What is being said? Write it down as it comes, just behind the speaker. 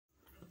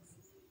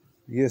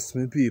Yes,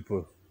 my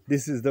people.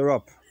 This is the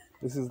wrap.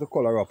 This is the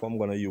color wrap I'm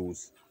gonna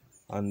use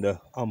on the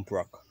amp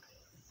rack.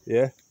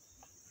 Yeah,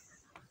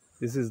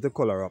 this is the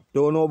color wrap.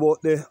 Don't know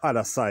about the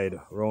other side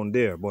around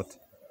there, but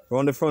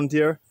around the front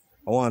here,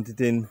 I want it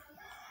in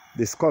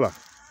this color.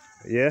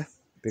 Yeah,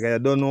 because I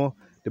don't know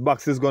the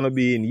box is gonna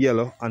be in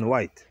yellow and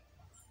white.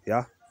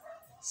 Yeah,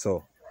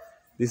 so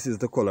this is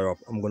the color wrap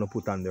I'm gonna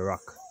put on the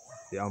rack,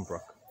 the amp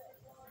rack.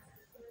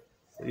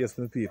 So yes,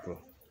 my people.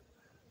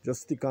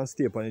 Just stick and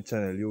stay on the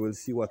channel. You will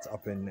see what's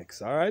happening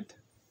next. All right.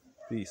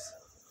 Peace.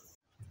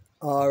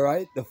 All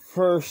right. The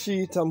first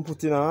sheet I'm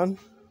putting on.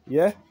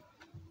 Yeah.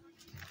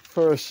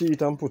 First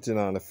sheet I'm putting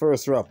on. The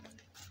first wrap.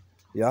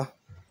 Yeah.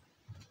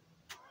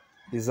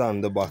 Is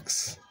on the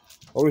box.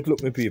 How it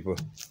look, me people?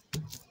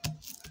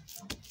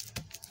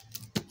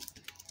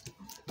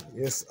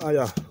 Yes,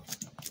 yeah.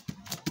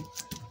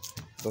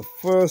 The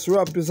first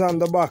wrap is on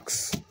the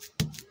box.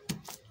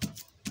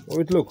 How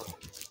it look?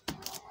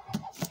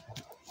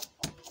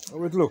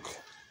 How it look?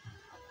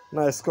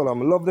 Nice color.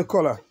 I love the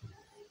color.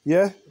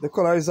 Yeah. The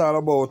color is all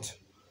about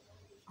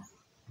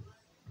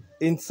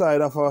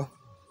inside of a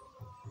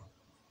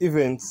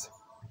events,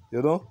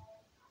 you know,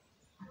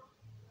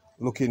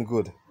 looking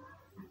good,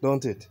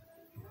 don't it?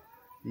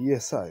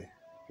 Yes, I,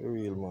 the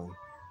real man.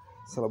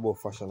 It's all about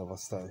fashion of a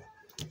style.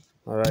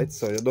 All right,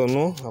 so you don't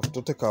know, I have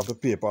to take off the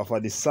paper off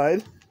of this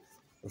side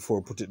before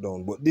I put it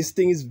down. But this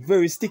thing is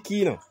very sticky,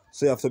 you know,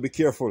 so you have to be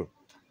careful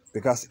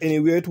because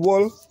anywhere it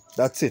will,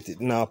 that's it. It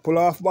now pull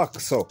off back,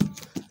 so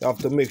you have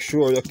to make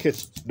sure you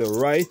catch the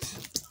right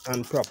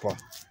and proper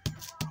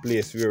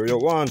place where you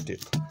want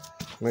it.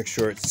 Make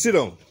sure it sit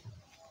down.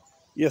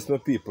 Yes, my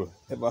people,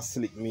 Evah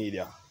Slick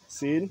Media.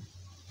 See?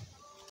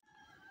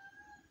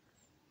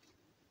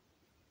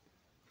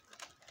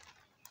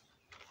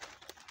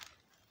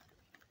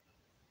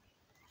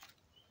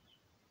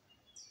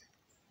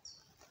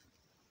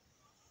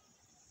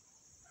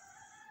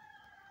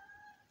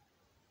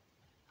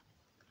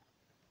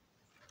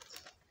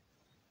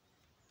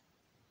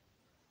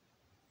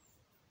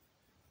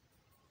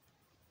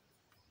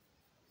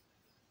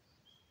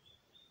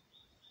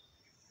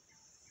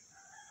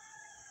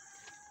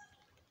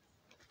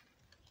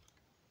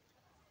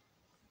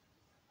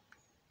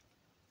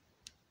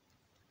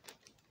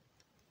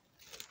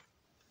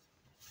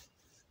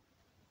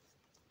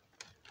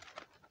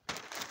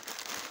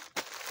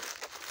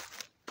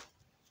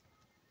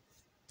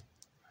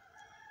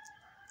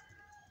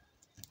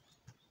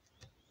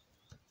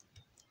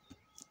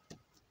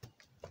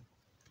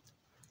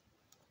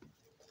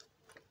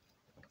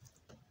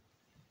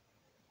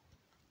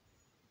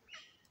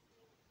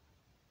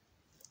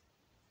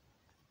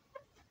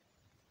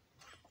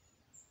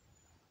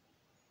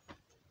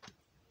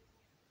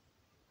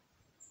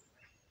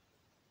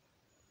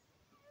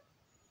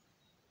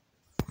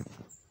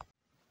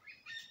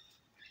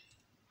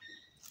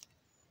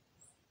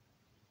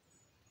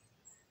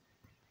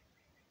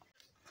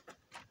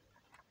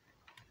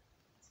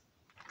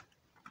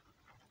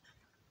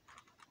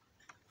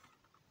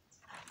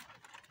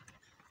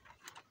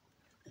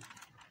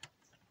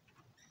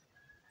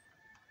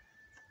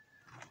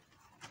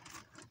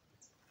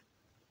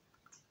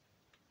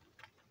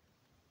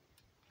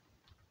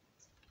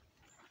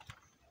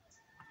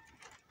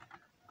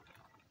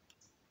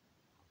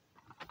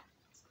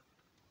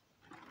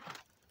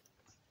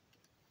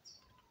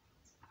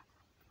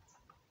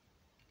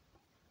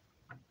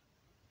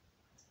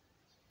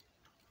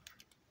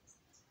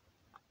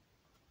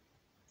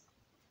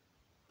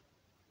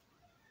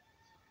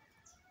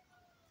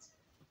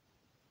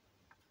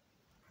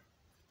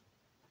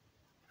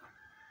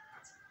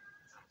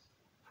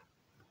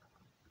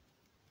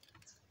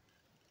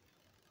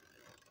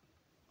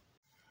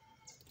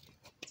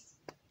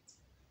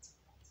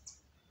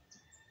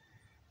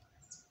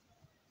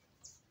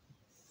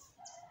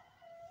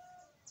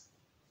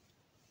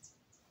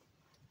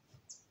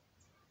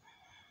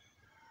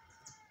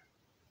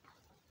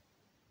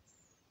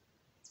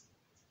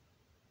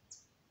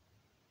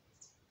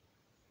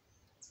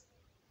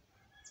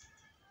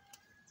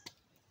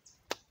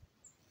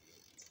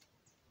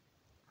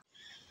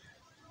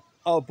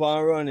 Up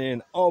and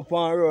running, up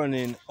and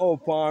running,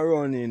 up and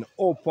running,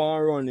 up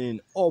and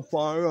running, up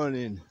and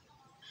running.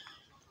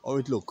 How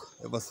it look?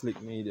 Evah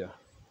Slick Media.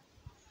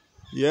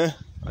 Yeah,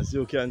 as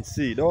you can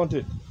see, don't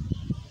it?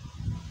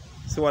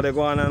 See what they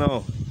going on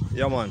now?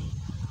 Yeah, man.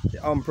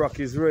 The amp rack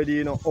is ready,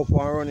 you know, up and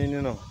running,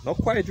 you know. Not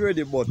quite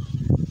ready, but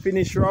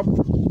finish wrap.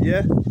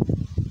 Yeah.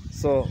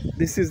 So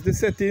this is the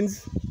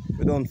settings.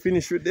 We don't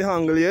finish with the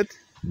angle yet.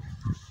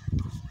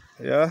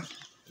 Yeah.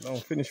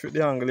 Don't finish with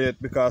the angle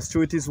yet because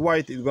through it is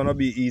white, it's gonna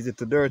be easy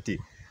to dirty.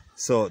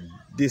 So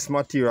this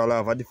material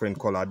have a different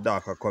color,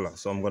 darker color.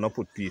 So I'm gonna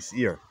put piece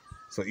here.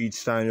 So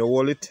each time you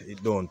hold it,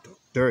 it don't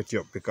dirty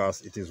up because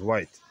it is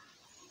white.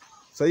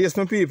 So yes,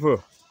 my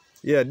people.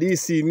 Yeah,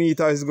 DC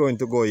meter is going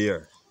to go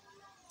here.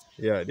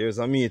 Yeah, there's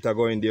a meter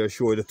going there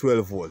show the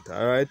 12 volt.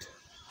 Alright.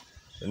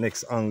 The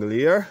next angle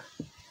here.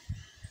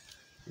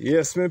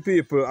 Yes, my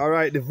people.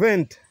 Alright, the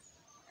vent.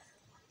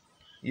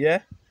 Yeah,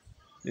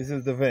 this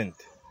is the vent.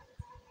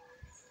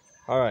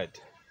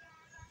 Alright.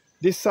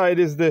 This side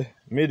is the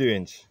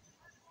mid-range.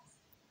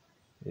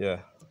 Yeah.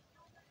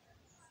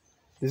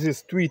 This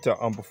is tweeter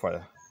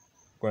amplifier.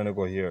 Going to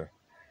go here.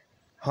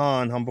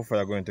 Horn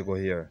amplifier going to go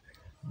here.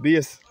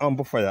 Bass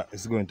amplifier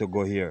is going to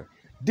go here.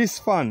 This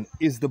fan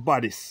is the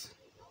bodies.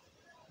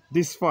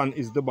 This fan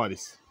is the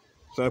bodies.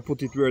 So I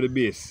put it where the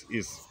bass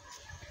is.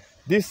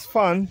 This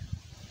fan,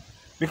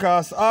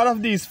 because all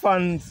of these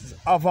fans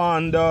have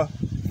on the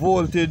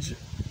voltage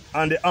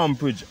and the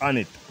amperage on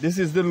it. This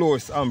is the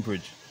lowest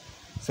amperage.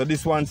 So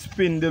this one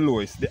spin the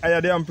lowest. The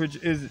higher the amperage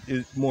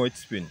is more it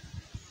spin.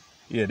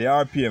 Yeah, the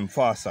RPM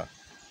faster.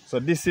 So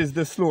this is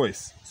the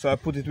slowest. So I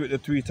put it with the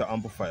tweeter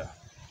amplifier.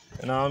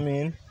 You know what I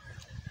mean?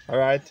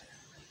 Alright.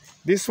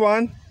 This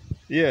one,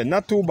 yeah,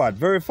 not too bad.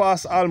 Very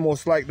fast,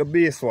 almost like the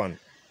bass one.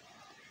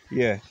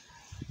 Yeah.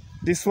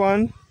 This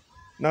one,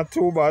 not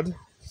too bad.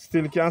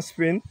 Still can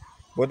spin.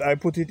 But I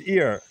put it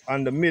here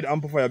on the mid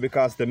amplifier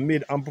because the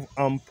mid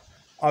amp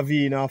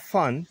having a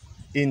fan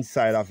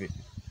inside of it.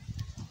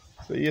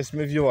 So yes,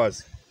 my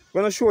viewers,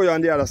 I'm gonna show you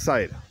on the other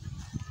side.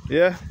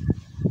 Yeah,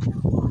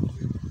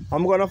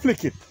 I'm gonna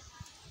flick it.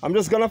 I'm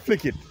just gonna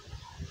flick it.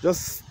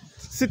 Just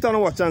sit and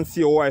watch and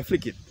see how I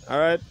flick it. All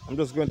right, I'm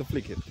just going to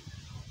flick it.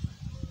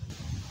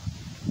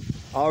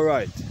 All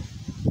right,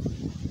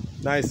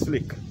 nice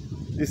flick.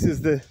 This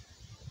is the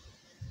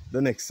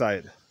next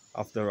side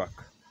of the rack.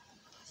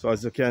 So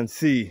as you can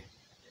see,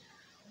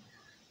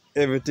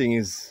 everything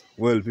is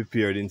well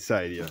prepared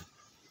inside here.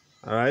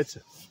 All right.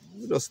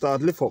 Just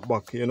start lift up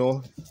back, you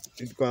know.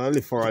 It's gonna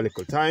lift for a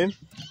little time.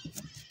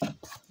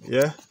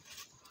 Yeah.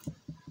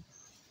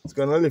 It's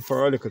gonna lift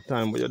for a little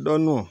time, but you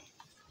don't know.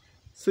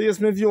 So yes,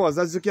 my viewers,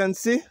 as you can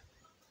see,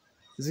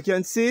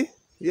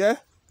 yeah.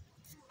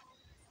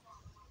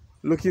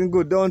 Looking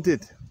good, don't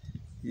it?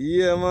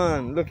 Yeah,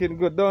 man, looking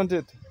good, don't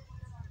it?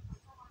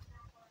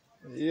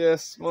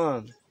 Yes,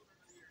 man.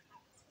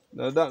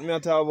 Now that me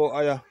talk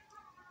about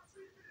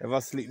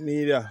Evah Slick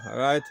Media,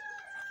 alright?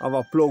 I have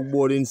a plug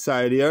board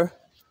inside here.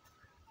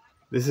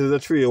 This is the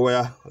tree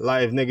where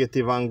live,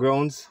 negative and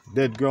grounds,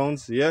 dead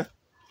grounds, yeah?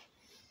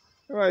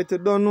 Right, I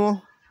don't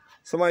know.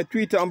 So my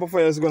tweeter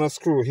amplifier is gonna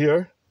screw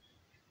here.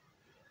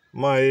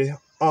 My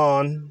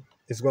on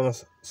is gonna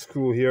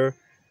screw here.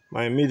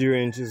 My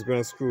mid-range is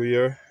gonna screw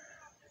here.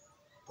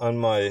 And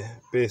my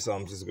bass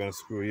amps is gonna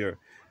screw here.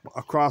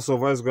 A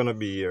crossover is gonna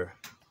be here.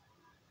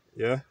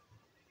 Yeah?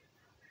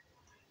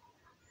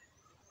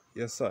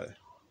 Yes, sir.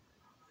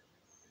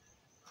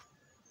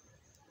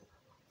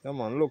 Yeah,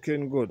 man,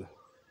 looking good.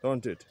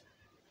 Don't it?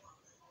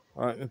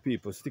 Alright, my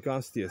people, stick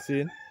and stay,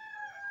 see?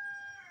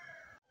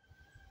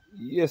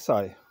 Yes,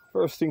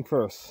 first thing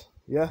first,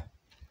 yeah?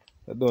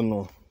 I don't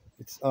know.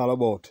 It's all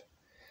about.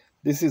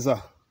 This is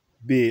a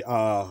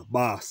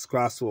bass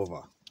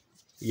crossover.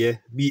 Yeah,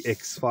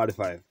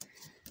 BX45.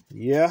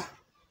 Yeah.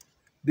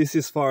 This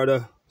is for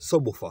the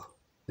subwoofer.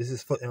 This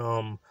is for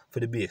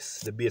the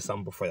bass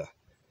amplifier.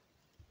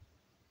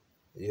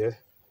 Yeah.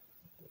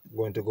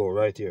 Going to go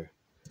right here.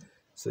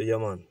 So yeah,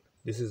 man.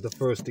 This is the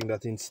first thing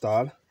that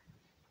install.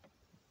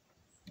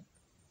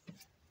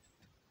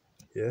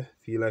 Yeah,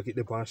 feel like it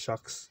depends on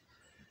shocks.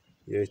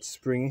 Yeah, it's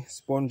springy,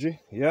 spongy.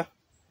 Yeah.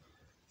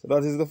 So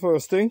that is the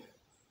first thing.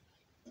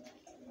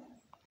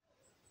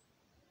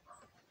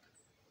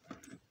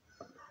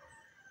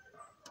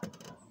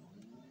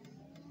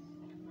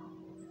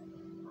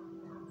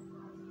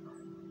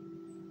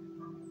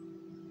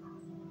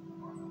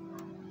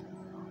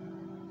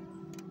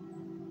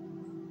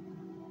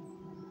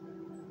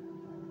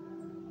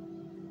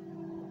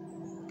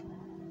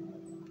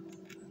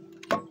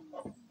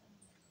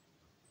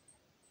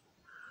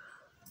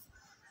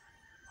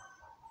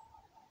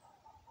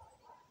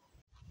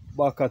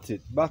 Back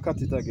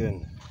at it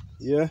again.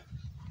 Yeah.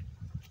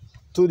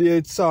 Today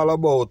it's all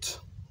about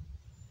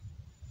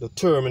the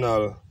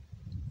terminal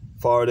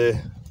for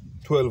the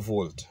 12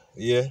 volt.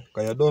 Yeah,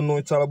 because you don't know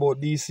it's all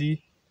about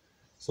DC.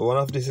 So one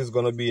of this is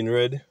gonna be in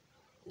red,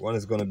 one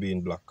is gonna be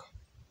in black.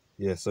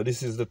 Yeah, so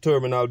this is the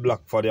terminal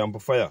black for the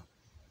amplifier.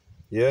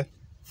 Yeah,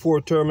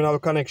 4 terminal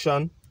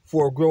connection,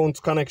 4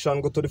 ground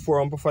connection go to the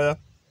 4 amplifier,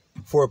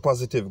 4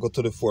 positive go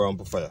to the 4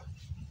 amplifier.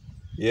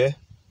 Yeah.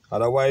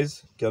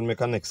 Otherwise, you can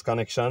make a next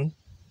connection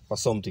for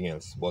something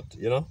else. But,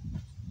 you know,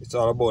 it's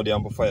all about the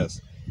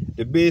amplifiers.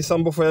 The bass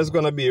amplifier is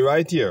going to be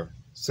right here.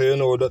 So, you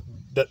know,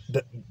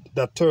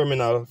 that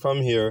terminal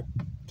from here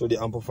to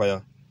the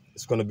amplifier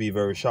is going to be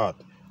very short.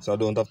 So, I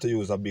don't have to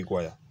use a big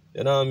wire.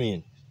 You know what I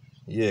mean?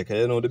 Yeah, because,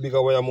 you know, the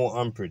bigger wire, more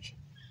amperage.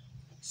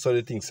 So,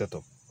 the thing set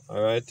up.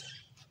 All right?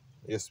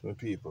 Yes, my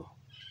people.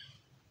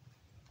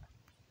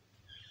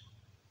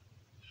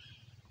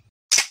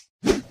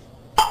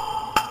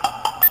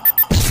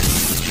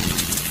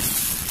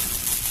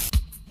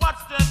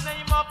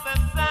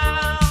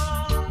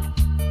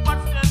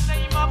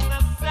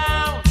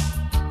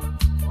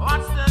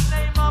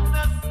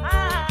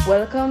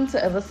 Welcome to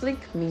Evah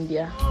Slick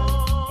Media.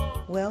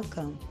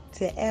 Welcome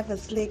to Evah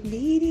Slick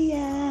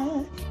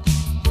Media.